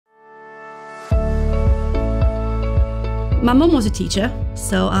My mum was a teacher,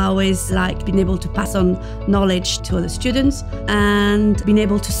 so I always liked being able to pass on knowledge to other students and being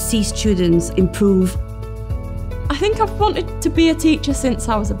able to see students improve. I think I've wanted to be a teacher since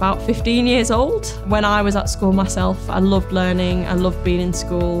I was about 15 years old. When I was at school myself, I loved learning, I loved being in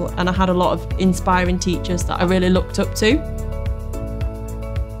school, and I had a lot of inspiring teachers that I really looked up to.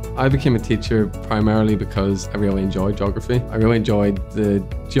 I became a teacher primarily because I really enjoyed geography. I really enjoyed the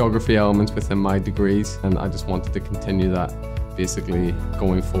geography elements within my degrees, and I just wanted to continue that basically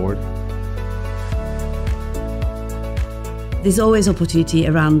going forward. There's always opportunity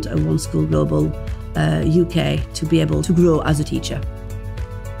around OneSchool Global UK to be able to grow as a teacher.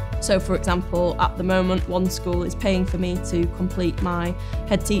 So for example, at the moment, OneSchool is paying for me to complete my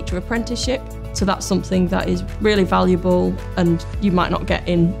head teacher apprenticeship. So that's something that is really valuable and you might not get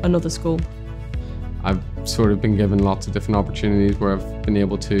in another school. I've sort of been given lots of different opportunities where I've been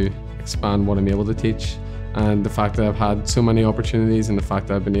able to expand what I'm able to teach. And the fact that I've had so many opportunities and the fact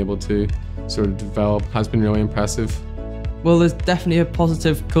that I've been able to sort of develop has been really impressive. Well, there's definitely a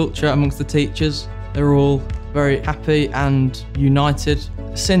positive culture amongst the teachers. They're all very happy and united.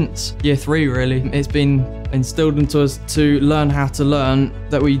 Since year 3 really, it's been instilled into us to learn how to learn,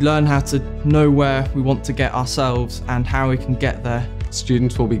 that we learn how to know where we want to get ourselves and how we can get there.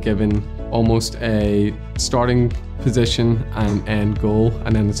 Students will be given almost a starting position and end goal,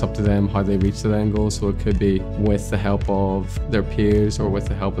 and then it's up to them how they reach that end goal. So it could be with the help of their peers or with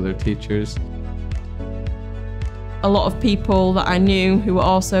the help of their teachers. A lot of people that I knew who were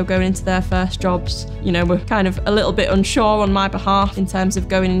also going into their first jobs, were kind of a little bit unsure on my behalf in terms of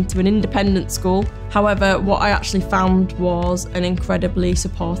going into an independent school. However, what I actually found was an incredibly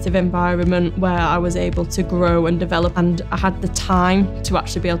supportive environment where I was able to grow and develop, and I had the time to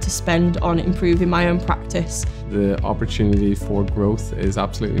actually be able to spend on improving my own practice. The opportunity for growth is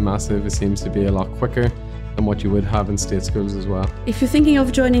absolutely massive. It seems to be a lot quicker than what you would have in state schools as well. If you're thinking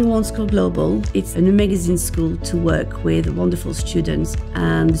of joining OneSchool Global, it's an amazing school to work with wonderful students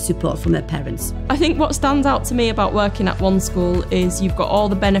and support from their parents. I think what stands out to me about working at OneSchool is you've got all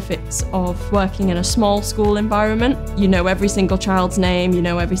the benefits of working in a small school environment. You know every single child's name, you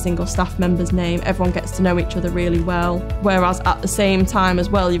know every single staff member's name, everyone gets to know each other really well. Whereas at the same time as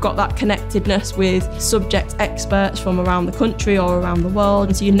well, you've got that connectedness with subject experts from around the country or around the world,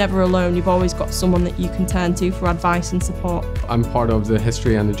 and so you're never alone, you've always got someone that you can turn to for advice and support. I'm part of the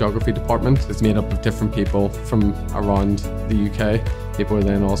history and the geography department. It's made up of different people from around the UK. People are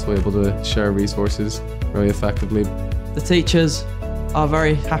then also able to share resources really effectively. The teachers are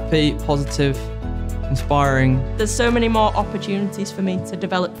very happy, positive, inspiring. There's so many more opportunities for me to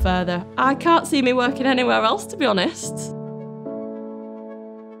develop further. I can't see me working anywhere else, to be honest.